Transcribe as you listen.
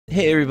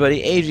Hey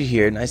everybody, AJ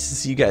here. Nice to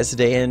see you guys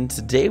today. And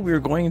today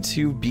we're going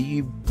to be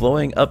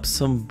blowing up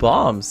some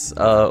bombs,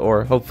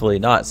 or hopefully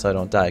not, so I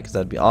don't die, because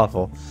that'd be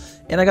awful.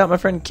 And I got my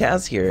friend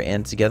Kaz here,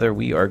 and together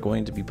we are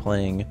going to be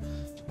playing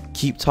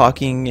Keep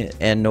Talking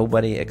and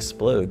Nobody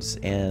Explodes.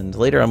 And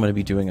later I'm going to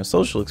be doing a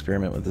social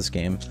experiment with this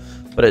game.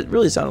 But it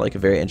really sounded like a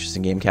very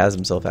interesting game. Kaz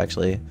himself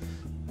actually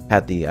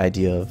had the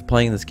idea of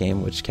playing this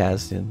game, which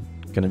Kaz is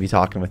going to be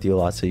talking with you a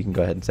lot, so you can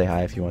go ahead and say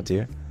hi if you want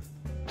to.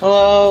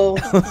 Hello.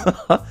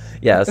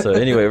 Yeah, so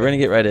anyway, we're gonna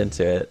get right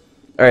into it.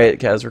 Alright,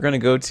 Kaz, we're gonna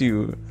go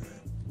to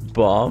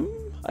bomb,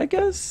 I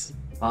guess?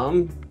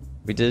 We're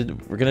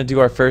gonna do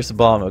our first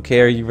bomb,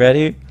 okay? Are you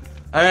ready?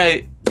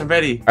 Alright, I'm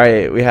ready.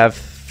 Alright, we have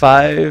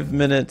 5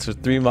 minutes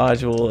with 3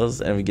 modules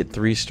and we get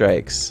 3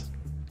 strikes.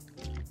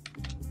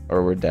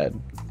 Or we're dead.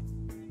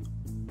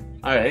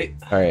 Alright.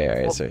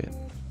 Alright, so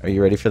are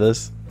you ready for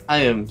this?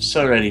 I am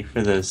so ready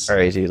for this.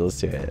 Alright, dude, let's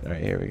do it.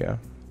 Alright, here we go.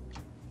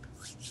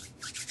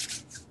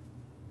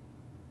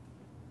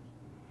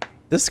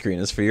 This screen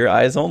is for your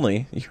eyes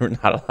only. You're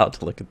not allowed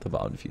to look at the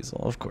bomb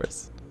defusal, of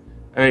course.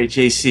 Alright,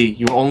 JC,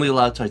 you're only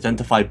allowed to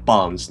identify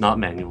bombs, not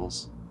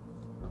manuals.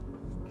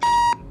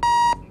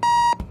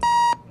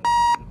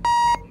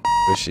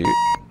 Oh shoot.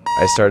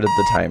 I started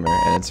the timer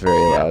and it's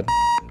very loud.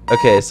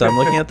 Okay, so I'm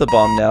looking at the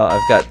bomb now.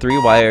 I've got 3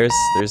 wires.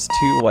 There's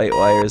 2 white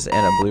wires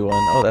and a blue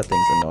one. Oh, that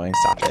thing's annoying.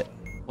 Stop it.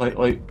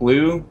 White,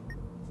 blue?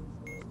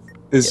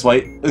 Is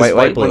white White,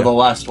 one blue. of the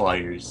last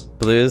wires?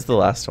 Blue is the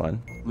last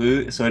one.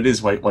 Blue, so it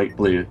is white,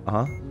 blue.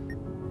 Uh-huh.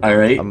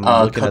 Alright, I'm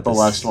looking cut at the this.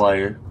 last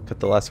wire. Cut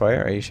the last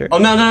wire? Are you sure? Oh,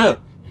 no.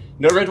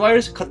 No red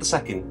wires? Cut the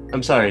second.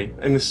 I'm sorry,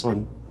 I missed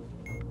one.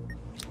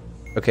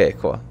 Okay,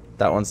 cool.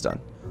 That one's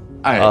done.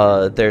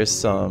 Alright. There's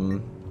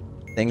some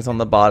things on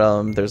the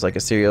bottom. There's like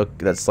a serial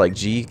that's like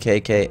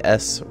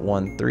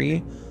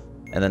GKKS13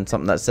 and then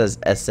something that says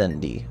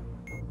SND.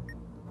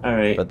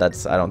 Alright. But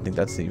that's, I don't think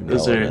that's even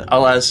Those relevant.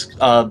 I'll ask,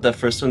 the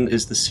first one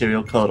is the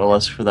serial code, I'll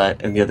ask for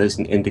that, and the other is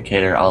an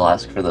indicator, I'll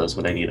ask for those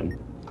when I need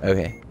them.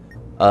 Okay.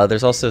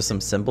 There's also some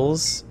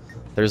symbols.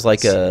 There's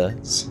like a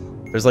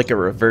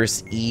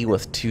reverse E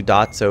with 2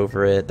 dots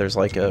over it. There's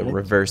like a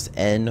reverse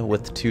N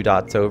with 2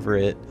 dots over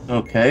it.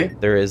 Okay.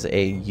 There is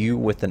a U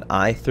with an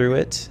I through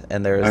it,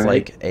 and there is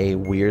Alright. like a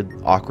weird,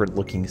 awkward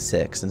looking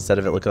 6. Instead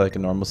of it looking like a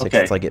normal 6,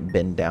 Okay. it's like it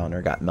bent down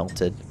or got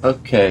melted.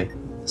 Okay,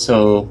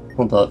 so,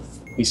 hold up.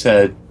 You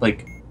said,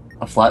 like,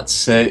 a flat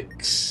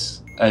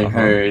 6, I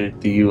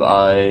heard the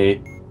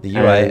UI... The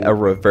UI, And- a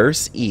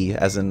reverse E,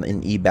 as in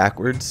an E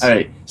backwards.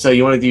 Alright, so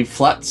you want to do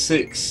flat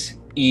 6,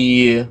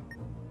 E...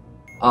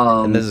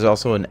 And there's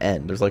also an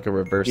N. There's like a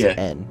reverse Yeah.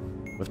 N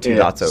with 2 yeah,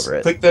 dots over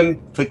it. Click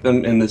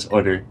them in this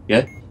order,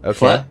 yeah? Okay.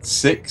 Flat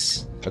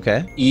 6,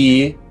 Okay.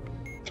 E,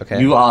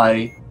 Okay.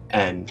 UI,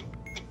 N.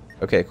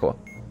 Okay, cool.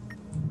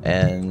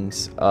 And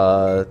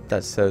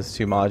that's those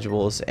 2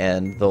 modules,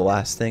 and the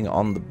last thing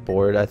on the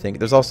board, I think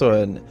there's also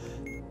an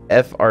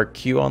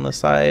FRQ on the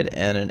side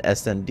and an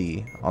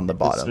SND on the Those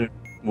bottom. are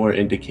more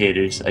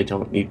indicators, I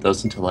don't need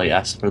those until I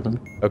ask for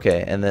them.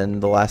 Okay, and then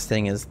the last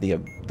thing is the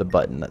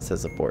button that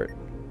says abort.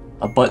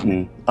 A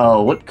button.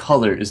 Oh, what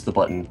color is the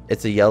button?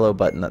 It's a yellow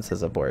button that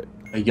says abort.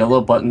 A yellow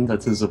button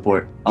that says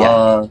abort.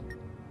 Yeah.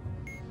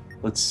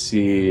 Let's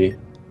see. We've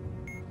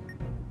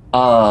We've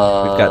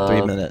got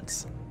 3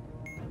 minutes.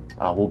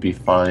 We'll be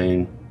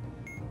fine.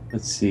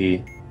 Let's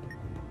see.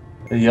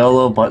 A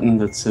yellow button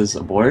that says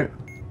abort.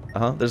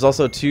 There's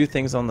also 2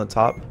 things on the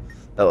top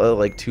that look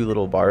like 2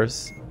 little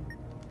bars,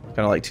 kind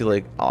of like 2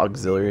 like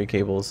auxiliary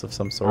cables of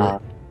some sort.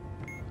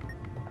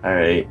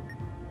 Alright.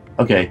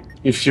 Okay,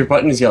 if your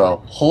button is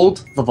yellow,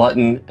 hold the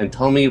button and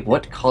tell me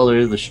what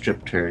color the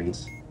strip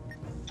turns.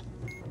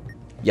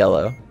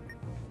 Yellow.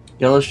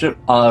 Yellow strip,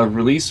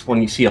 release when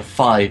you see a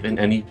 5 in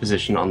any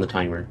position on the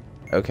timer.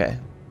 Okay.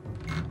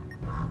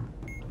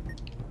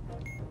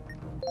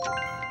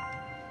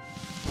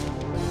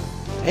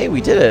 Hey,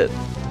 we did it.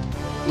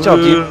 Good job,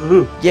 dude.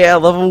 Woohoo. Yeah,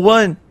 level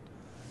 1.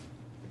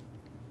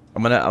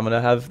 I'm gonna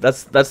have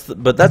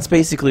that's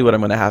basically what I'm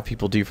gonna have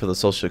people do for the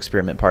social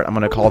experiment part. I'm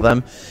gonna call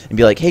them and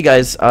be like, hey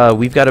guys,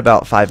 we've got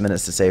about 5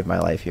 minutes to save my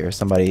life here.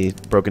 Somebody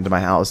broke into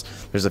my house.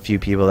 There's a few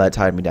people that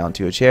tied me down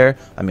to a chair.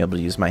 I'm able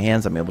to use my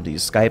hands. I'm able to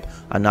use Skype.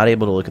 I'm not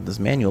able to look at this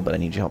manual, but I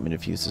need you to help me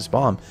defuse this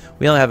bomb.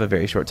 We only have a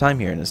very short time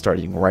here, and it's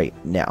starting right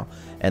now.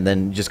 And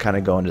then just kind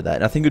of go into that.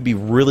 And I think it would be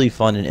really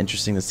fun and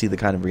interesting to see the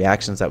kind of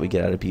reactions that we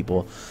get out of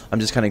people. I'm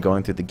just kind of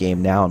going through the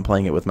game now and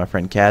playing it with my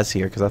friend Kaz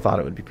here because I thought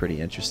it would be pretty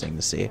interesting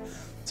to see.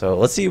 So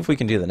let's see if we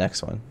can do the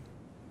next one.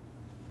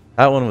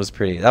 That one was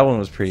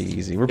pretty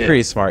easy. We're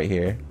pretty smart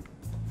here.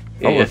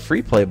 Oh, Yeah. a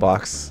free play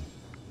box.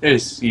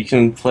 Yes, you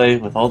can play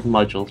with all the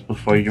modules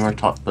before you are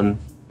taught them,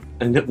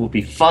 and it will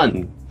be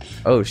fun.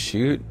 Oh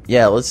shoot.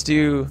 Yeah, let's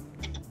do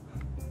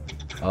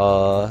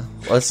a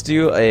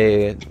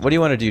what do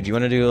you want to do? Do you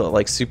want to do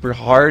like super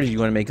hard or do you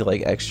want to make it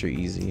like extra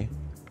easy?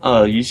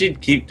 You should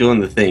keep doing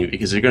the thing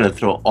because they're gonna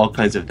throw all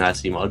kinds of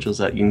nasty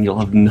modules at you and you'll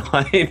have no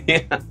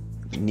idea.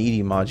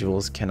 Needy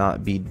modules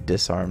cannot be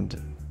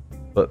disarmed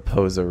but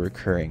pose a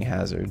recurring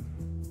hazard.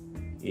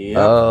 Yep.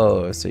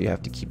 Oh, so you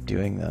have to keep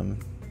doing them.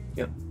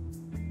 Yep.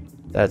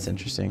 That's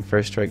interesting.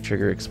 First strike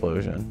trigger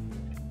explosion.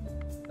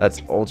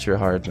 That's ultra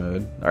hard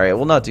mode. All right,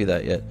 we'll not do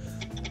that yet.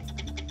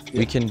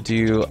 We can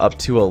do up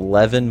to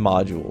 11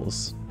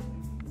 modules.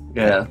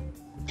 Yeah.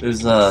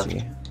 There's Let's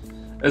see.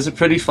 It's a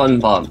pretty fun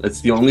bomb. It's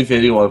the only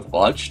video I've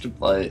watched,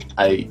 but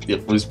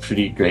it was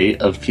pretty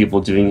great of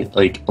people doing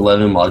like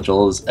 11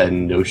 modules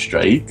and no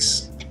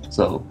strikes.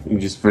 So you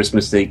just first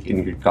mistake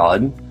and you're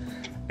gone.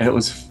 And it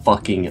was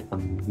fucking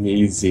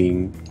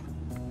amazing.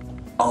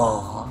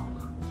 Oh.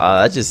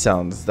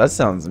 That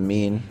sounds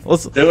mean.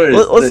 Let's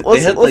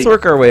like,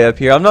 work our way up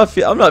here. I'm not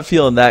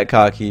feeling that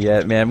cocky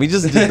yet, man. We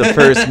just did the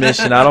first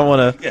mission. I don't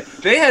want to. Yeah,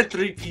 they had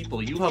 3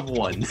 people. You have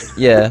 1.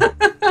 Yeah.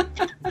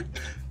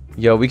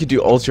 Yo, we could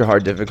do ultra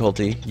hard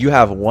difficulty. You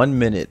have 1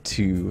 minute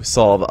to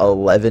solve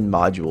 11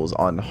 modules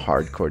on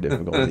hardcore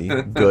difficulty.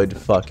 Good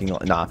fucking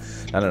nah.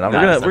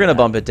 We're gonna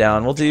bump it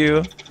down. We'll do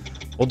a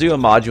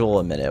module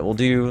a minute. We'll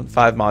do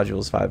 5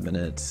 modules, 5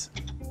 minutes,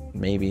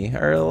 maybe.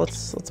 Or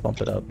let's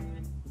bump it up.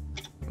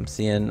 I'm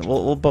seeing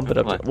we'll bump it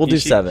up. We'll do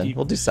 7.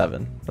 We'll do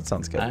 7. That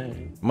sounds good. Right.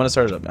 I'm gonna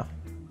start it up now.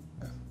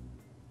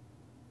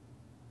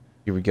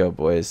 Here we go,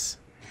 boys.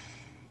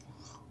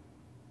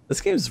 This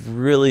game's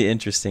really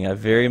interesting. I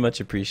very much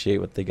appreciate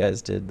what the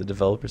guys did. The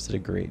developers did a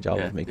great job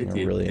of making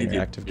a really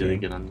interactive game.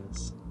 Good on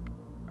this.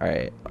 All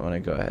right, I'm gonna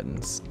go ahead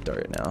and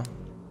start now.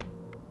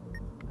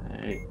 All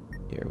right.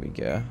 Here we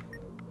go.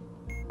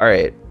 All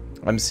right,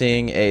 I'm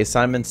seeing a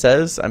Simon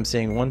Says. I'm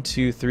seeing 1,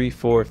 2, 3,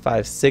 4,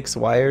 5, 6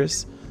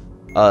 wires.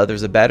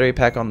 There's a battery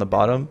pack on the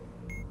bottom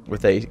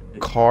with a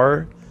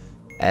car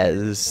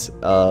as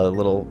a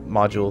little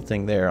module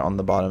thing there on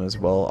the bottom as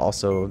well,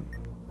 also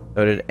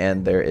noted,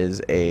 and there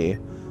is a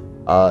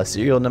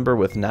serial number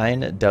with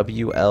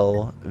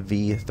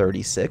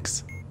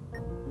 9WLV36.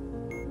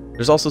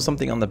 There's also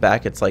something on the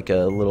back. It's like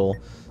a little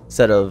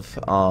set of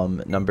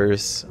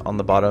numbers on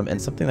the bottom and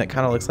something that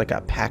kind of looks like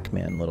a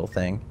Pac-Man little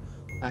thing.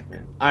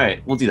 Pac-Man.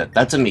 Alright, we'll do that.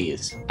 That's a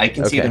maze. I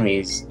can see the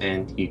maze,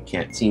 and you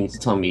can't seem to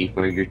tell me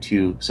where your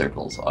 2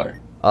 circles are.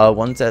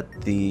 One's at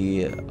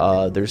the,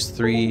 there's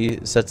 3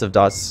 sets of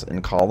dots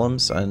and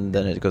columns, and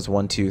then it goes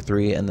 1, 2,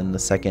 3, and then the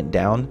second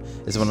down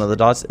is one of the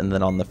dots, and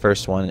then on the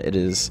first one it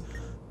is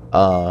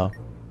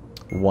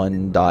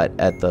 1 dot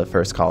at the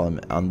first column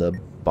on the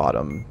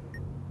bottom.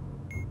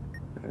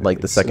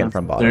 Like the second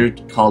from bottom.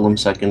 3rd column,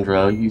 2nd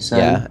row, you said?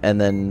 Yeah, and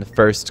then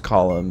first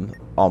column,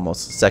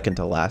 almost second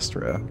to last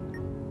row.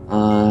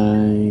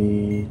 Are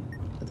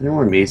there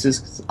more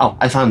mazes? Oh,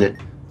 I found it.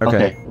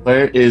 Okay.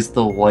 Where is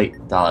the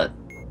white dot?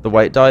 The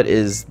white dot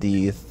is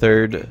the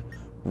 3rd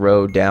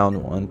row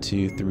down. 1,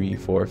 2, 3,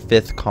 4,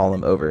 5th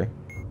column over.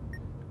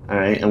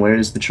 Alright, and where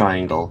is the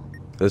triangle?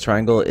 The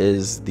triangle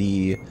is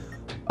the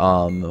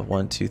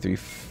 1, 2, 3,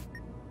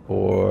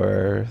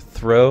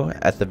 4th row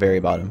at the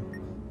very bottom.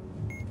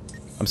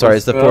 I'm sorry,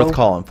 it's the 4th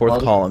column.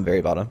 4th column,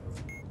 very bottom.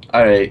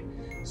 Alright,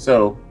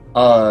 so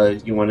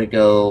you want to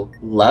go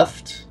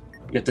left?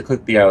 You have to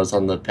click the arrows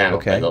on the panel,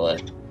 by the way.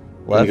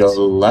 Left. You go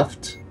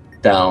left,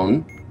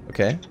 down.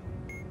 Okay.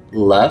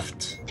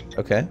 Left.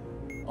 Okay.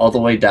 All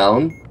the way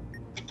down,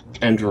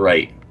 and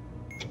right.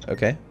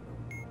 Okay.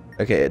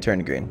 Okay, it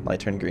turned green. Light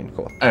turned green.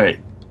 Cool.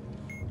 Alright.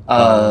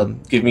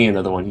 Give me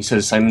another one. You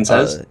said Simon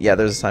Says? Yeah,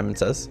 there's a Simon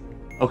Says.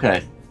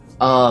 Okay.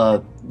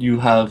 You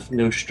have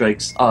no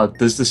strikes.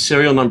 Does the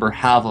serial number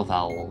have a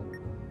vowel?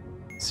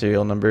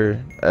 Serial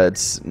number?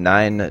 It's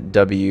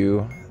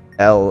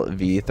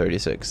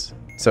 9WLV36.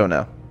 So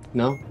no.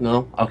 No?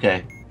 No?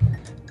 Okay.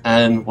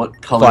 And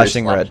what color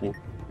flashing is flashing?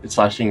 Red. It's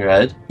flashing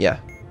red? Yeah.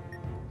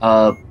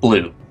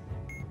 Blue.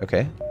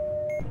 Okay.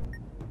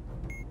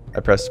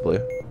 I pressed blue.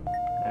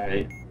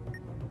 Alright.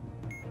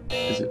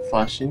 Is it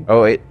flashing?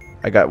 Oh, wait.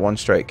 I got 1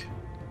 strike.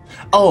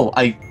 Oh,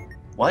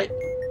 what?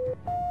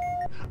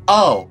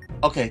 Oh!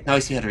 Okay, now I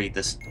see how to read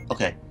this.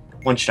 Okay.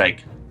 1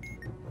 strike.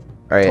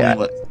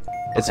 Alright,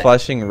 it's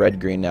flashing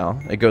red-green now.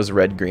 It goes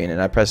red-green,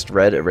 and I pressed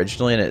red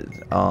originally, and it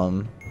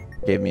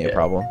gave me a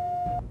problem.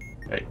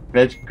 Right.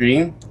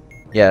 Red-green?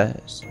 Yeah.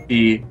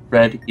 Be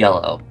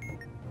red-yellow.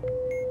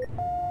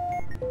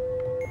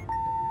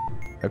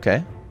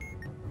 Okay.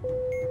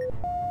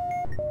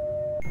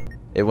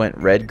 It went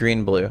red,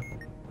 green, blue.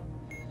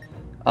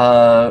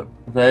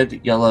 Red,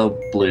 yellow,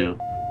 blue.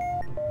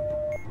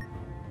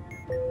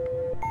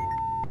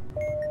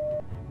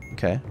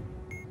 Okay.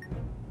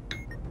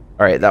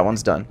 Alright, that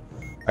one's done.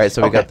 Alright,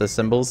 so we got the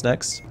symbols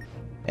next.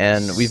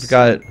 And we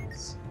got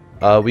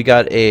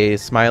a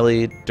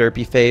smiley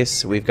derpy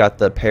face. We've got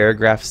the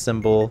paragraph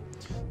symbol.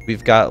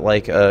 We've got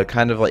like a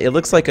kind of like, it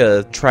looks like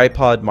a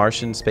tripod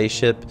Martian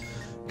spaceship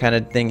kind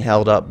of thing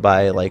held up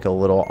by like a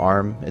little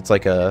arm. It's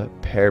like a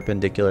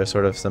perpendicular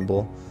sort of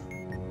symbol.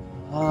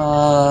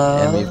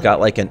 And we've got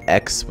like an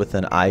X with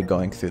an eye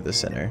going through the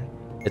center.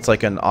 It's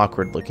like an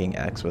awkward looking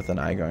X with an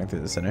eye going through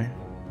the center.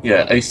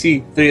 Yeah, I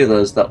see 3 of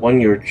those. That one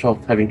you were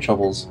having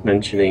troubles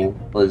mentioning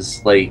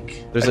was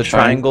like... There's a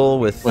triangle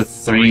with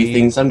 3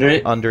 things under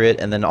it? Under it,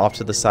 and then off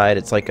to the side,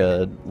 it's like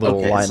a little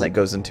line that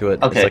goes into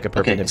it. Okay, it's like a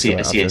perpendicular.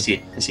 I see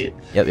it.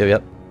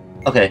 Yep.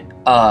 Okay,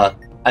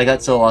 I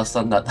got so lost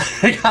on that.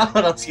 I got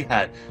what else you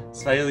had.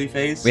 Smiley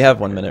face. We have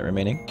 1 minute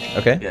remaining.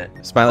 Okay. Yeah.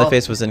 Smiley Oh.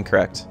 face was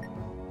incorrect.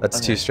 That's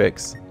Okay. 2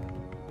 strikes.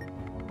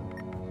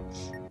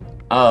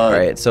 All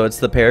right, so it's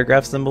the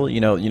paragraph symbol.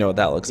 You know what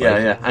that looks Yeah,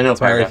 like. yeah. I know.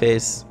 Smiley Paragraph.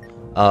 face.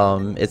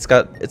 It's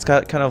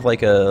got kind of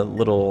like a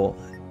little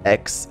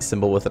X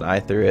symbol with an eye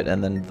through it,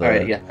 and then the All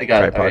right. Yeah, I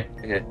got it. All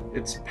tripod. right. Okay.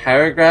 It's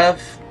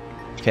paragraph.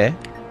 Okay.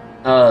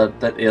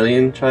 That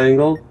alien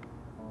triangle.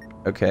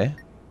 Okay.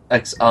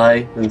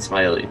 XI then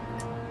smiley.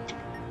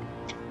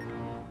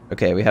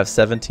 Okay. We have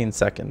 17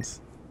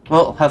 seconds.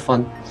 Well, have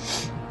fun.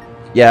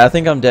 Yeah, I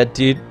think I'm dead,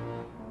 dude.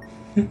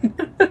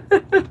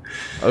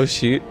 Oh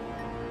shoot.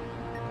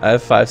 I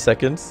have 5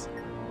 seconds.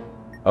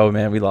 Oh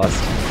man, we lost.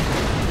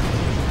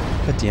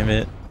 God damn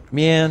it.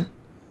 Man.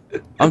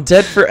 I'm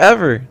dead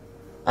forever.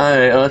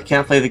 Alright, I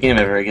can't play the game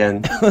ever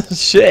again.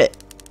 Shit.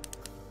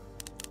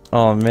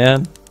 Oh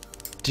man.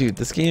 Dude,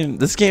 this game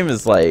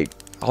is like,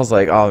 I was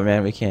like, oh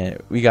man,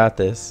 we got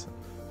this.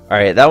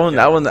 Alright, that one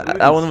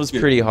was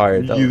pretty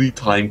hard though. Really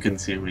time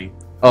consuming.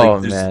 Oh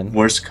there's man.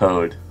 Morse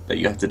code that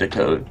you have to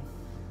decode.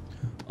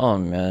 Oh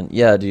man,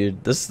 yeah,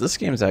 dude. This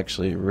game's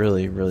actually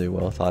really, really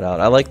well thought out.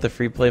 I like the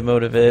free play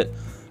mode of it.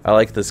 I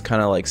like this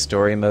kind of like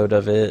story mode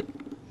of it.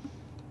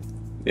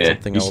 Yeah,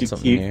 Something you old, should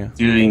something keep new.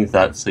 doing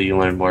that so you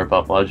learn more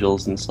about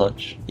modules and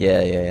such.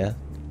 Yeah.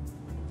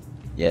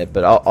 Yeah,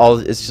 but I'll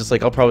it's just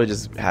like I'll probably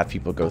just have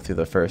people go through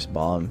the first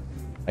bomb.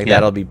 Like Yeah.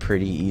 that'll be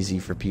pretty easy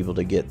for people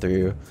to get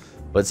through.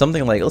 But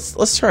something like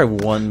let's try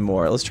one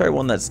more. Let's try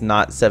one that's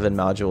not 7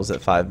 modules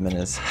at 5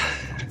 minutes.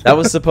 That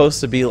was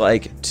supposed to be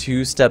like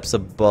 2 steps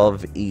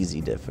above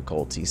easy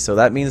difficulty. So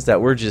that means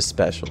that we're just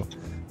special.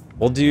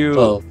 We'll do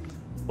Oh,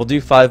 We'll do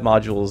 5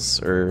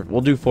 modules, or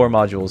we'll do 4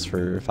 modules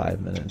for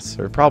 5 minutes,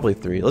 or probably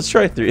 3. Let's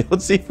try 3.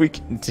 Let's see if we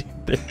can do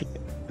 3.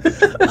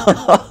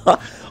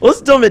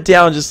 Let's dumb it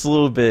down just a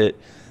little bit.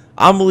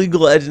 I'm a League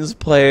of Legends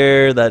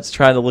player that's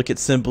trying to look at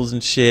symbols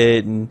and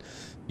shit, and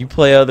you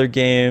play other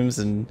games,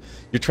 and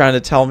you're trying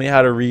to tell me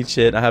how to reach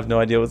it. I have no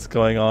idea what's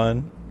going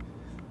on.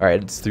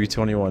 Alright, it's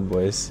 3:21,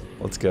 boys.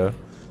 Let's go.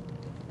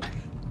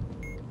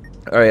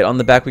 Alright, on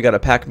the back we got a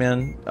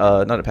Pac-Man.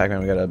 Not a Pac-Man,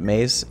 we got a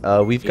maze.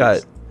 We've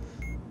got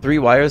 3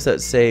 wires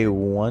that say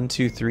 1,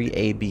 2, 3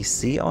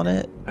 ABC on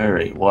it.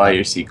 alright,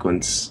 wire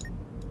sequence.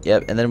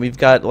 Yep, and then we've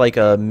got like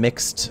a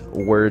mixed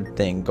word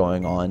thing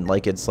going on.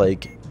 Like it's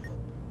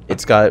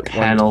got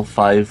Panel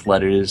 5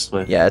 letters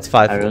with. Yeah, it's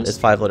 5. arrows. It's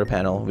 5-letter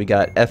panel. We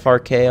got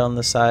FRK on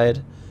the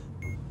side,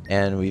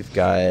 and we've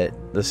got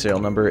the serial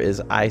number is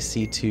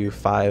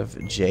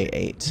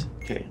IC25J8.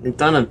 Okay, we've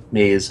done a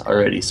maze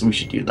already, so we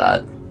should do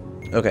that.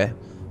 Okay,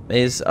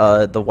 maze.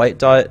 The white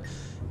dot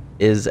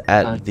is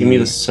at Give me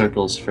the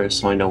circles first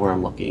so I know where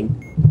I'm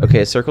looking.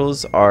 Okay,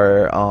 circles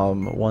are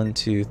 1,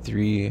 2,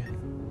 3,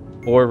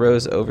 4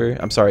 rows over.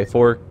 I'm sorry,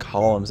 4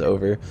 columns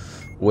over,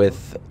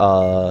 with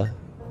 1,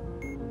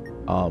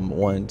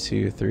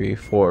 2, 3,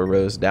 4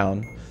 rows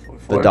down. The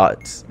Four.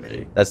 dots.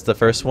 Ready. That's the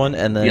first one,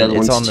 and then The other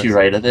it's one's on to the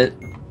right of it.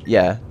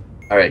 yeah.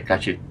 Alright,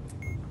 got you.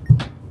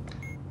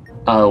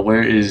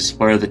 Where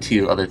are the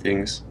 2 other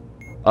things?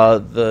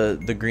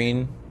 The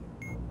green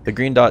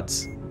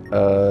dots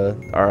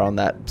are on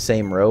that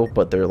same row,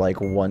 but they're like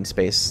 1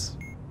 space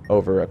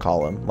over a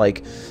column.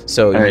 Like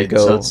so you Alright, go.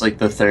 so it's like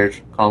the 3rd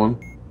column.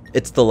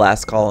 It's the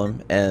last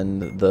column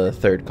and the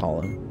 3rd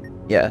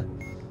column. Yeah.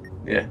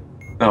 Yeah.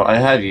 No, I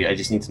have you. I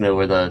just need to know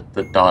where the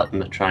dot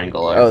and the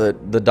triangle are. Oh,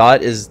 the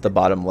dot is the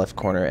bottom left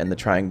corner, and the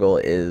triangle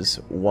is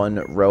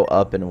 1 row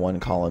up and 1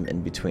 column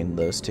in between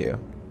those 2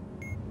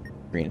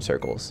 green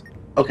circles.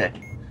 Okay.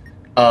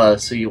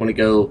 So you want to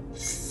go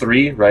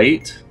 3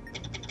 right,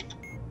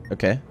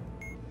 Okay.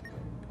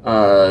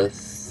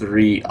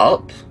 3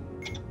 up,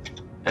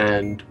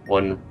 and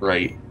 1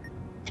 right.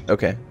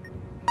 Okay.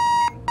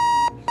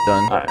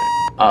 Done. Alright.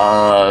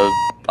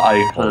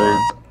 I heard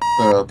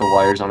the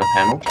wires on a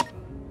panel.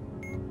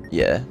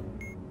 Yeah.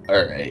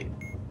 Alright.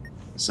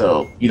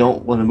 So you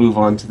don't want to move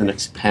on to the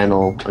next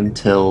panel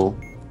until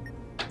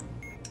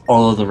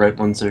all of the right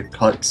ones are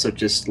cut, so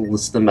just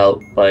list them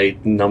out by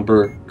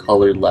number,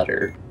 color,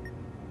 letter.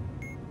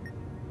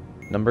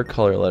 Number,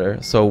 color, letter.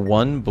 So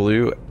 1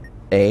 blue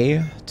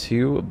A,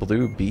 2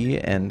 blue B,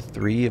 and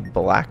 3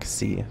 black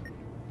C.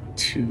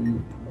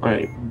 2.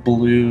 Alright,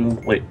 blue.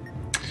 Wait.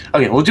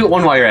 Okay, we'll do it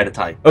 1 wire at a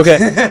time.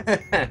 Okay.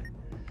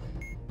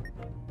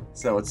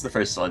 So what's the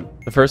first one?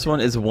 The first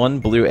one is 1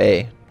 blue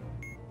A.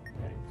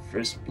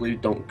 First blue,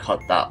 don't cut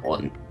that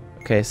one.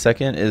 Okay,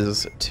 second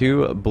is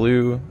 2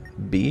 blue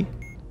B.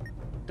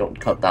 Don't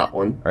cut that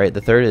one. Alright,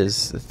 the third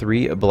is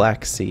 3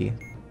 black C.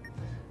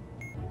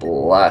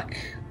 Black.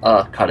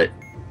 Cut it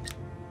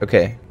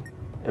Okay,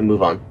 and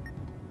move on.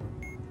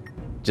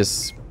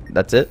 just,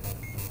 that's it?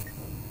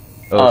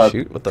 Oh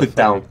shoot, what the Click fuck?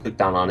 down. Click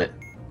down on it.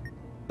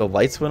 The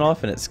lights went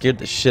off and it scared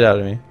the shit out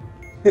of me.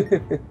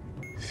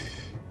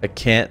 I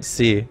can't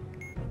see.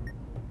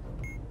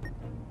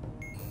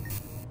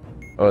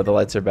 Oh, the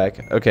lights are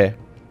back. Okay.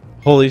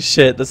 Holy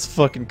shit, that's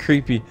fucking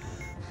creepy.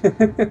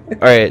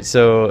 Alright,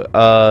 so,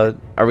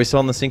 are we still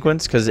in the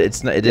sequence? Because it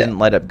didn't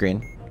light up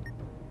green.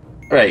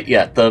 Right,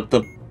 yeah,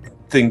 the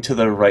thing to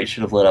the right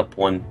should have lit up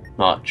one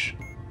notch.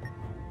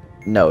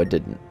 No, it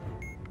didn't.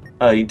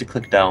 You need to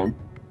click down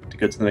to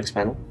go to the next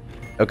panel.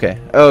 Okay.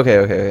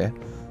 Okay.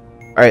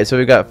 All right, so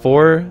we've got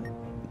 4,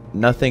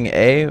 nothing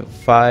A,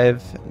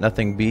 5,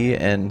 nothing B,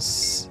 and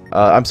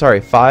I'm sorry,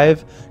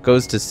 5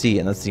 goes to C,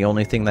 and that's the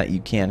only thing that you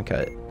can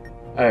cut.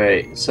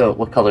 Alright, so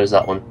what color is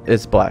that one?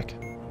 It's black.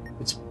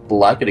 It's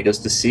black and it goes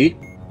to C?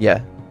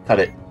 Yeah. Cut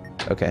it.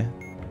 Okay.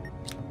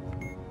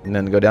 And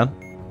then go down?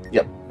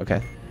 Yep.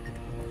 Okay.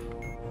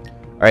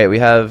 Alright, we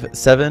have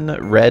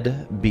 7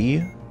 red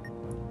B.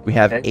 We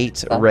have Okay.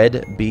 8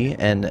 red B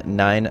and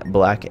 9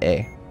 black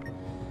A.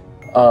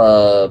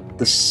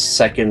 The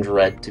second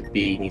red to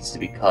B needs to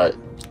be cut.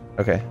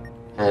 Okay.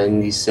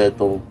 And you said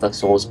the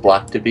next one was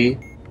black to B?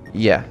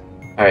 Yeah.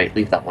 Alright,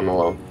 leave that one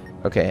alone.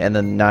 Okay, and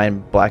then 9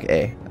 black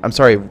A. I'm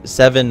sorry,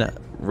 7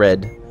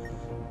 red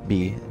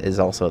B is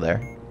also there.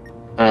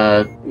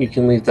 You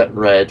can leave that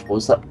red. What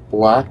was that?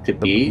 Black to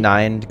B?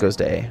 9 goes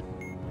to A.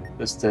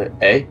 Goes to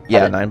A?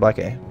 Yeah, Cut it. 9 black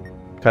A.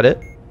 Cut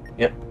it?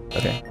 Yep.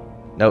 Okay.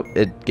 Nope,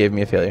 it gave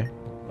me a failure.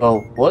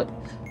 Oh, what?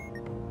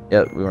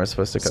 Yep, we weren't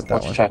supposed to cut that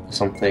Lost one. track of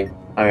something.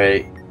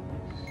 Alright.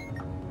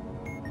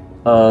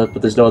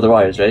 But there's no other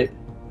wires, right?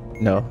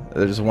 No,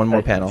 there's one more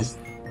Alright, panel. just-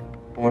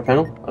 One more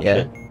panel?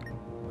 Yeah.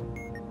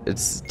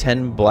 It's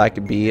 10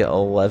 black B,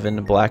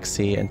 11 black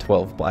C, and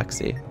 12 black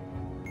C.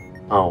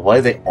 Oh, why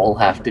do they all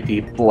have to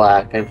be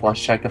black? I've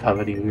lost track of how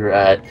many we were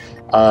at.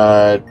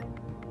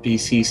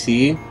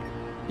 BCC.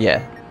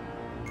 Yeah.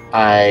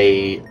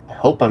 I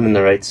hope I'm in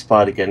the right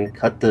spot again.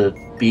 Cut the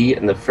B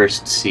and the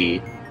first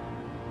C.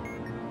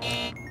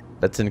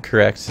 That's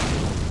incorrect.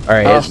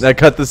 Alright, Oh. I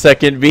cut the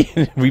second B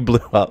and we blew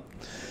up.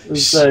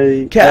 It's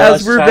like,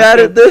 Kaz, we're bad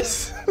at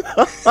this!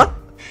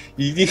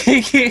 You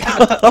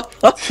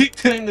keep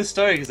doing the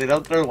story because they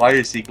don't throw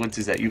wire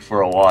sequences at you for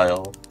a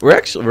while. We're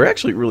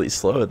actually really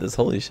slow at this,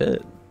 holy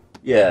shit.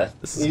 Yeah.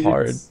 This is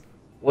hard.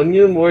 When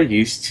you're more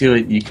used to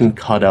it, you can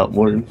cut out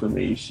more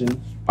information.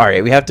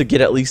 Alright, we have to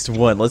get at least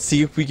one. Let's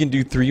see if we can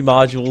do 3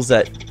 modules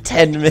at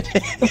 10 minutes.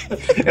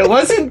 It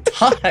wasn't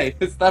time.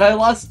 It's that I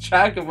lost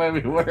track of where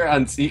we were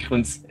on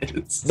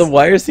sequences. The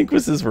wire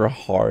sequences were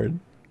hard.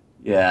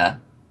 Yeah.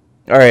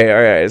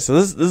 Alright, so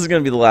this is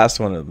gonna be the last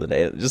one of the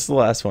day. Just the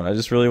last one. I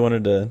really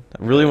wanted to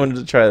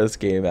try this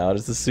game out.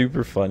 It's a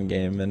super fun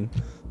game and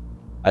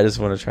I just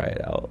want to try it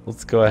out.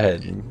 Let's go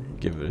ahead and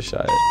give it a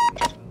shot.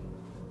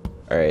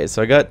 Alright,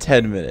 so I got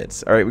 10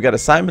 minutes. Alright, we got a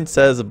Simon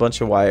Says, a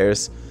bunch of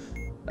wires,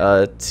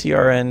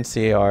 TRN,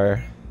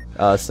 CAR,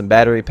 some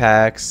battery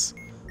packs.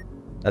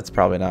 That's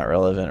probably not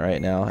relevant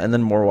right now. And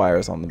then more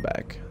wires on the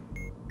back.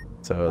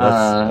 So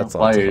that's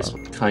all. Wires,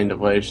 kind of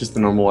wires, just the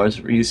normal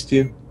wires we're used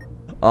to.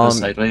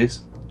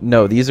 Sideways.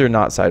 No, these are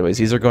not sideways.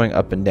 These are going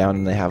up and down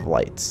and they have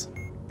lights.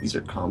 These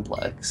are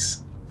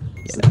complex.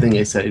 It's the thing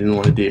I said I didn't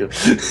want to do.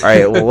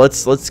 Alright, well let's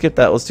skip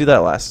that. Let's do that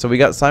last. So we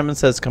got Simon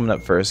Says coming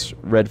up first,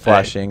 red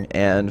flashing,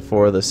 and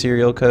for the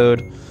serial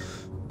code,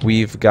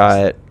 we've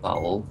got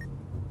Vowel.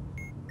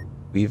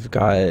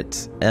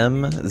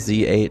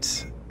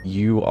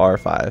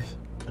 MZ8UR5.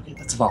 Okay,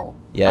 that's a vowel.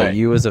 Yeah, Alright.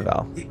 U is a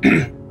vowel.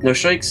 No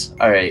strikes?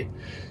 Alright.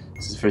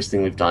 This is the first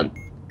thing we've done.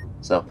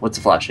 So, what's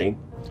the flashing?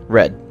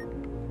 Red.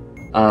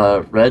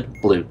 Red,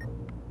 blue.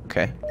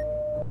 Okay.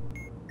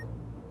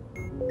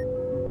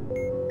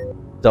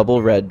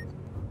 Double red.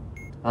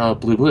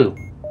 Blue, blue.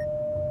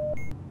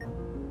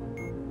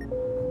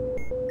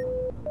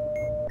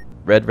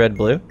 Red, red,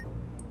 blue.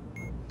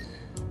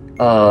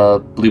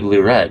 Blue,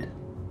 blue, red.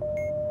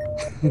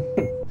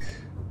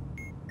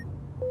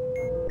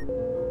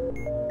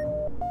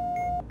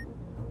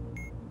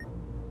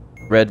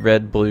 Red,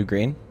 red, blue,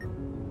 green.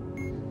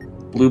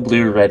 Blue,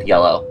 blue, red,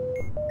 yellow.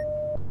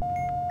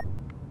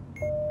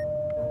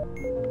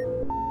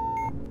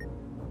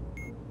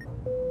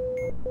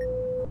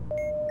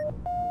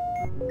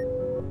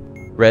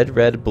 Red,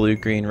 red, blue,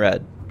 green,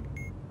 red.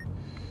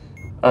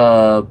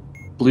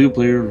 Blue,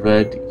 blue,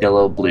 red,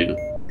 yellow, blue.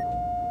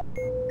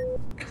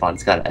 Come on,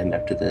 it's gotta end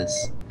after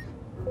this.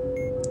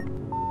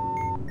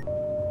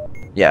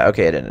 Yeah,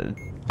 okay, it ended.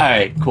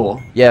 Alright, cool.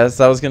 Yeah,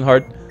 so that was getting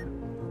hard.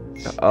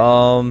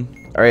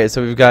 Alright,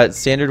 so we've got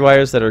standard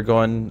wires that are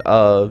going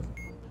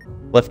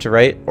left to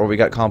right, or we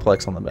got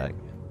complex on the back.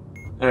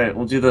 Alright,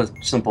 we'll do the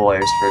simple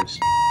wires first.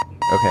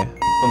 Okay.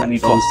 We'll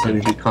need all this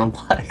time to do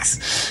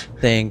complex.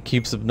 Thing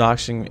keeps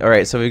obnoxing.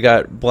 Alright, so we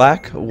got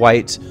black,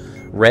 white,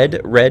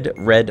 red, red,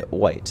 red,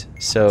 white.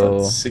 So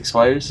That's 6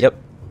 wires? yep.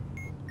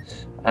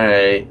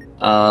 Alright,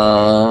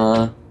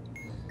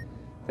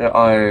 there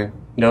are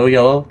no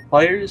yellow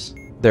wires.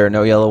 There are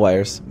no yellow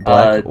wires.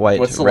 Black, white,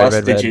 what's the red, last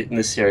red, digit red. in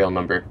the serial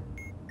number?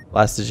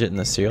 Last digit in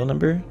the serial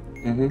number?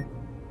 Mm-hmm.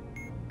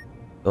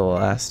 The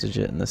last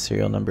digit in the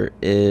serial number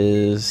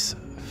is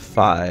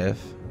 5.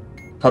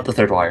 Cut the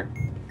third wire.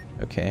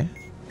 Okay.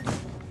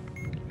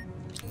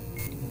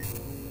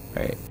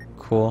 Alright,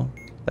 cool.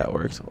 That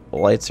works.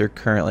 Lights are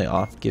currently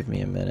off. Give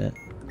me a minute.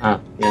 Ah,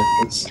 yeah,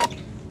 that's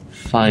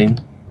fine.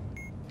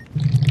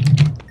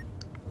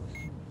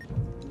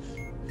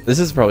 This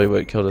is probably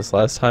what killed us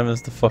last time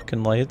is the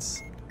fucking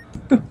lights.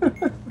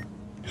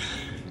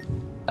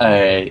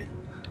 Alright.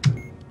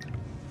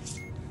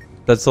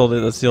 That's the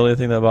only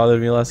thing that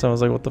bothered me last time. I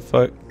was like, what the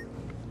fuck?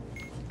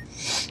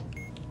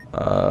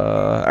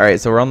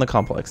 Alright, so we're on the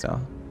complex now.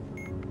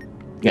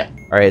 Yeah.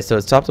 Alright, so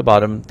it's top to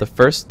bottom. The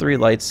first 3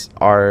 lights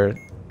are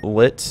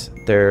lit.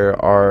 There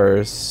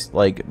are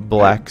like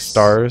black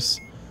stars.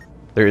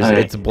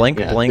 It's blank,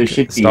 yeah, blank,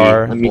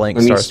 star, blank, let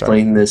me star,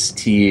 explain this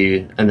to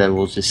you, and then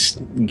we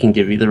can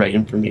give you the right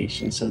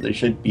information. So there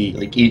should be,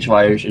 like, each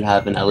wire should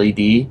have an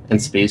LED and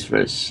space for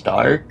a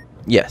star.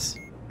 Yes.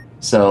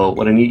 So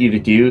what I need you to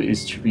do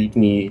is to read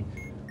me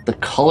the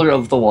color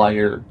of the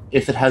wire,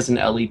 if it has an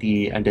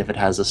LED and if it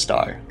has a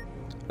star.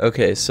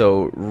 Okay,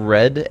 so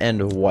red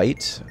and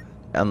white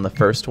on the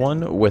first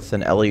one with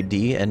an LED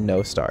and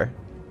no star.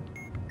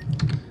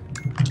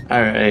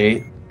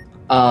 Alright.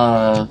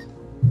 So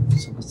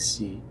let's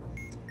see.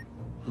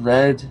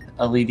 Red,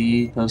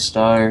 LED, no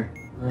star.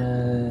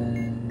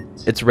 Red.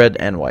 It's red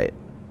and white.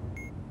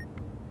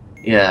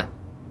 Yeah.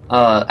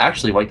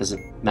 Actually, white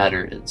doesn't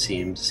matter, it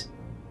seems.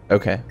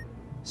 Okay.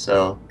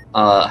 So,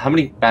 how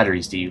many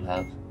batteries do you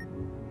have?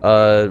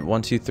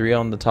 1, 2, 3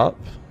 on the top.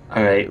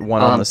 Alright.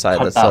 1 on the side.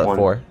 Cut That's that one.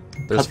 4.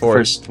 There's Cut 4. the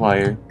first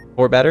wire.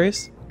 4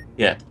 batteries?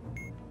 Yeah.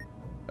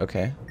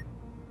 Okay.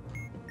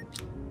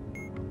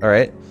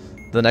 Alright.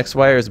 The next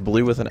wire is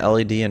blue with an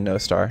LED and no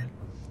star.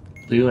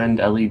 Blue and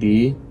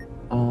LED.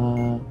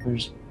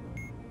 Where's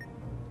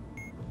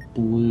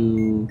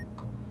blue?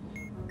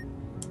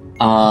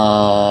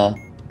 Oh,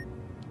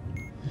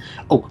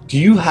 do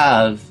you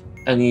have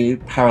any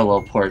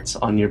parallel ports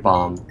on your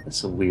bomb?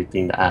 That's a weird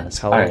thing to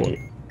ask. Alright.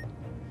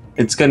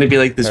 It's gonna be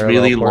like this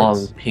Parallel really ports?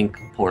 long pink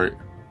port.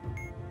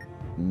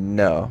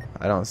 No,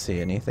 I don't see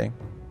anything.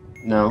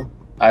 No?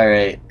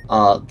 Alright,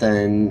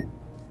 then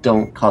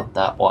don't cut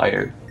that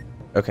wire.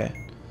 Okay.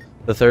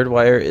 The third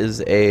wire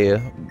is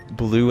a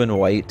blue and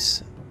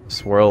white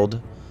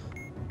swirled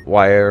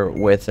wire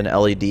with an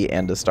LED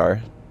and a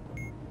star.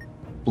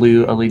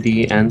 Blue,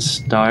 LED, and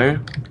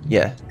star?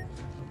 Yeah.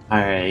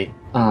 Alright.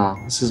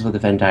 This is where the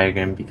Venn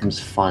diagram becomes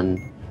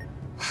fun.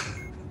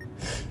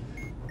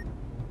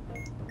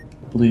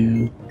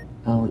 Blue,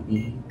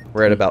 LED.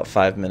 We're at about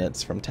 5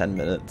 minutes from 10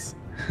 minutes.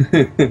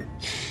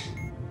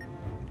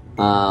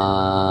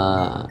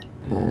 And...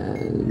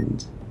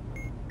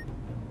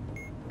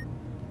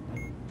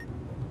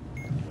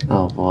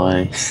 oh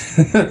boy.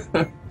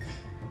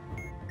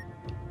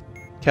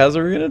 Kaz,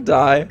 are we gonna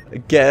die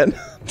again?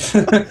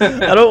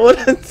 I don't want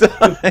to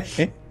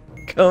die.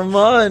 Come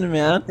on,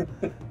 man.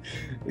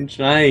 I'm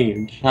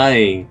trying.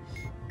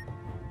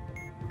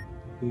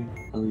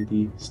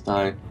 LED,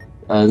 star.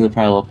 The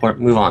parallel port.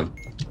 Move on.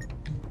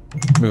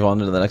 Move on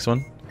to the next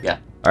one? Yeah.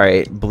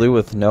 Alright, blue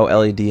with no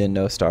LED and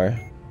no star.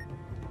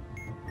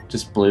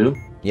 Just blue?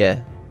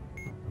 Yeah.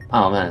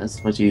 Oh man,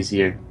 that's much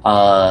easier.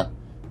 Well,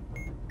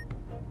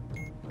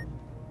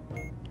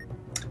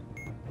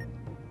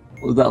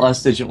 that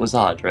last digit was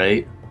odd,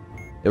 right?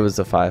 It was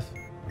a 5.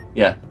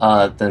 Yeah,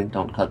 then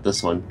don't cut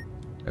this one.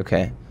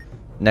 Okay.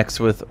 Next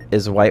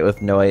is white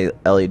with no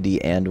LED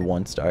and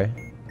 1 star.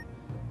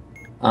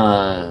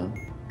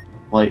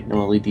 White,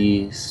 no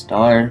LED,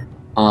 star.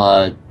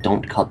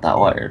 Don't cut that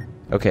wire.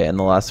 Okay, and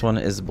the last one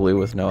is blue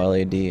with no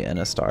LED and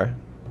a star.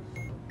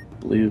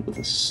 Blue with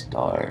a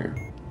star.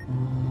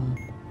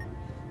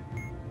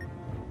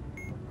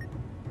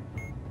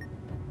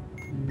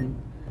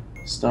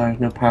 Star,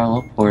 no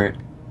parallel port.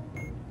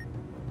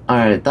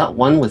 Alright, that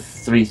one with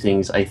 3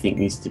 things I think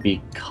needs to be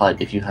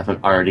cut if you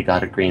haven't already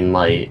got a green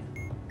light.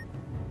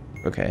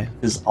 Okay.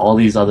 Because all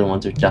these other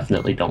ones are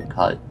definitely don't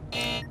cut.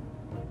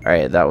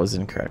 Alright, that was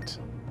incorrect.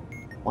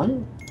 What?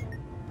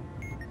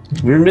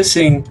 We're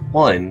missing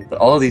 1, but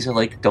all of these are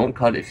like don't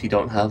cut if you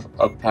don't have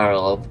a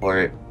parallel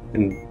port,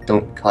 and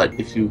don't cut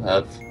if you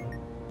have...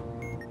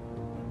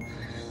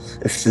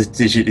 if the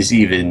digit is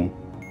even.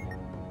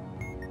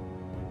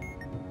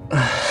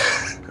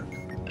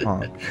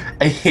 Huh.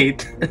 I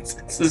hate this.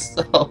 This is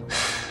so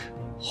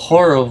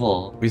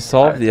horrible. We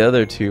solved the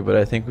other 2, but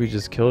I think we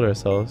just killed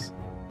ourselves.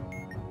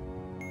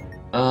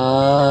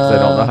 'Cause I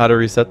don't know how to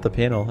reset the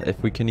panel,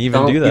 if we can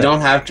even do that. You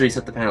don't have to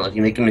reset the panel. If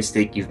you make a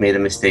mistake, you've made a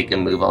mistake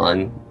and move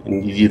on,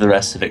 and you do the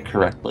rest of it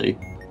correctly.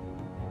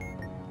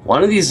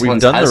 One of these We've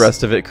ones done the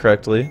rest of it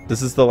correctly.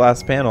 This is the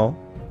last panel.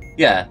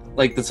 Yeah,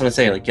 like that's what I'm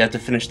saying. Like you have to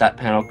finish that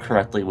panel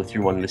correctly with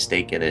your one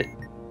mistake in it.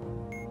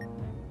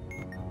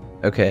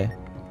 Okay,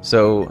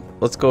 so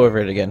let's go over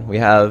it again. We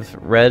have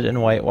red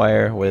and white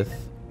wire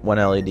with 1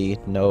 LED,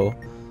 no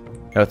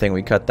thing.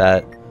 We cut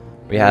that.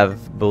 We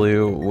have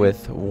blue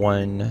with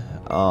 1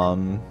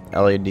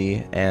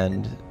 LED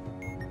and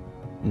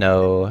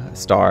no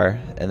star,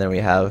 and then we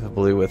have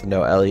blue with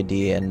no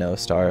LED and no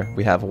star.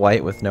 We have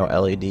white with no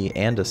LED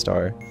and a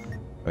star.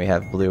 We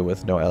have blue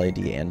with no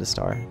LED and a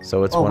star.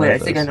 So it's one of those.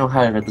 I think I know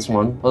how I read this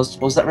one. What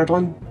was that red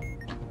one?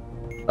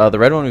 The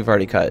red one we've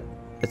already cut.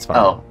 It's fine.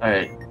 Oh,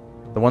 alright.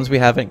 The ones we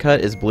haven't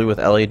cut is blue with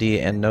LED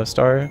and no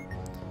star.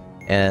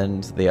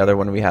 And the other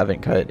one we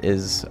haven't cut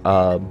is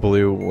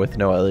blue with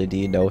no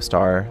LED, no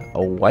star,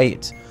 a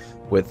white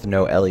with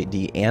no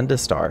LED and a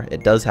star.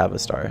 It does have a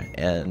star.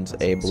 And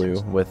a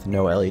blue with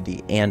no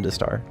LED and a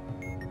star.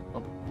 A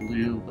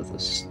blue with a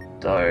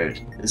star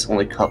is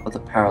only cut with a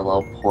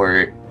parallel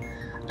port.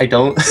 I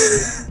don't...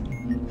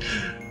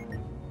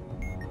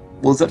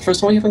 Was that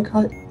first one you haven't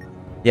cut?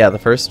 Yeah, the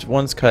first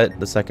one's cut.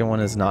 The second one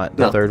is not.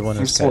 The third one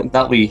is cut. One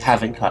that we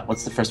haven't cut.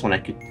 What's the first one I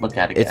could look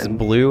at again? It's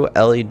blue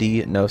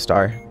LED, no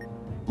star.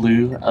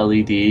 Blue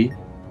LED.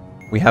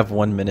 We have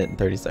 1 minute and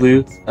 30 seconds.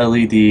 Blue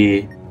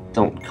LED,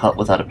 don't cut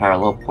without a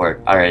parallel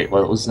port. Alright,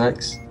 what was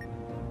next?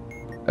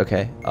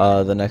 Okay,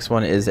 the next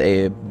one is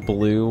a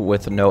blue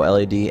with no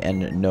LED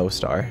and no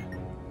star.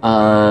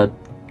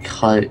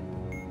 Cut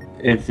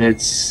if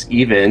it's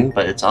even,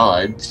 but it's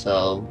odd,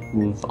 so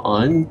move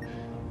on.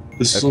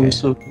 This Okay. one's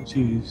so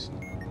confused.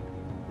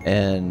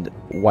 And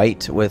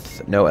white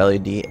with no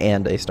LED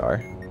and a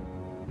star.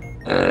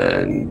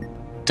 And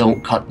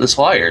don't cut this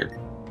wire.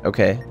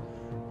 Okay,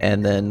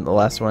 and then the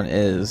last one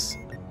is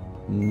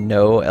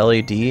no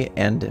LED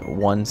and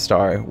 1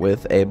 star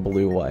with a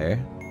blue wire.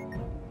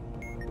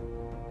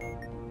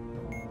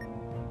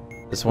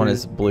 This one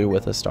is blue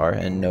with a star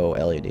and no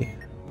LED.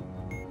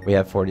 We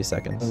have 40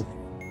 seconds.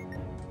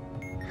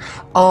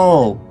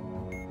 Oh!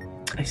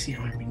 I see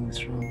how I'm reading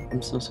this wrong.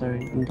 I'm so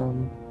sorry. I'm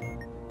dumb.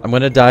 I'm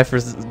gonna die for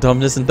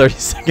dumbness in 30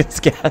 seconds,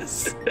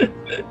 guys.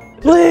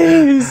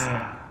 Please!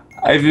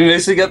 I've been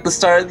missing up the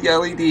star and the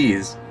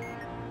LEDs.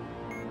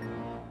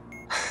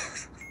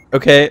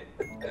 Okay.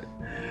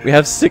 We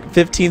have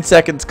 15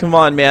 seconds. Come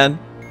on, man.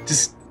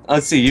 Just,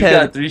 let's see, you've 10.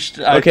 got three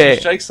Okay.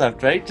 strikes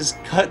left, right?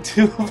 Just cut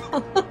 2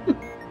 of them.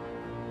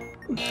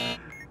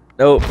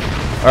 Nope.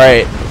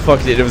 Alright.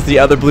 Fuck it. It was the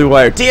other blue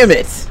wire. Damn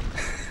it!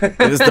 It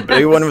was the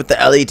blue one with the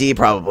LED,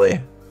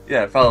 probably.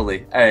 Yeah,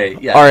 probably.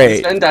 Alright, yeah. Alright.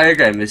 This Venn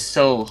diagram is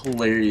so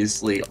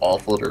hilariously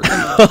awful to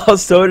read.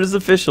 So it is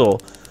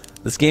official.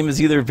 This game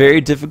is either very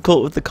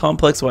difficult with the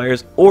complex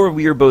wires, or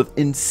we are both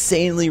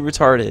insanely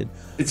retarded.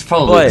 It's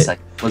probably But the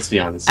second, let's be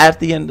honest. at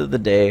the end of the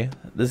day,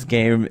 this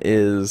game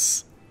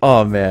is,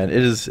 oh man,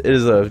 it is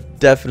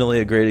definitely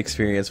a great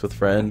experience with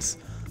friends.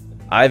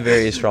 I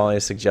very strongly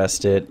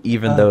suggest it,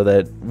 even though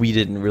that we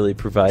didn't really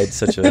provide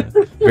such a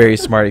very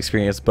smart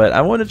experience. But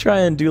I want to try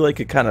and do like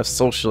a kind of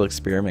social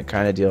experiment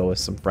kind of deal with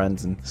some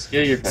friends and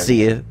Scare your friends.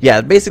 see, yeah,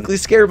 basically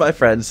scare my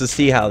friends to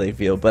see how they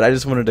feel. But I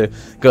just wanted to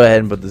go ahead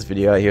and put this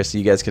video out here so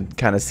you guys could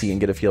kind of see and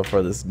get a feel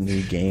for this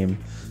new game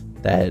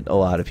that a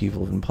lot of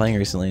people have been playing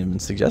recently and been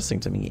suggesting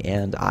to me,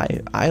 and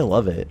I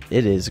love it.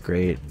 It is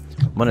great.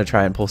 I'm gonna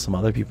try and pull some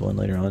other people in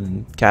later on.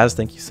 And Kaz,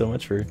 thank you so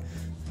much for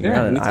being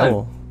on,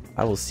 and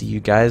I will see you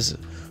guys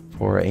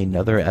for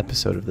another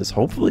episode of this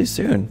hopefully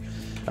soon.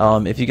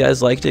 If you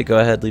guys liked it, go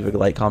ahead, leave a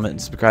like, comment,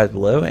 and subscribe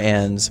below.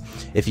 And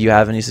if you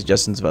have any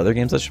suggestions of other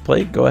games I should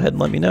play, go ahead and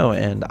let me know,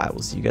 and I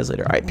will see you guys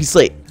later. All right, peace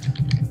late.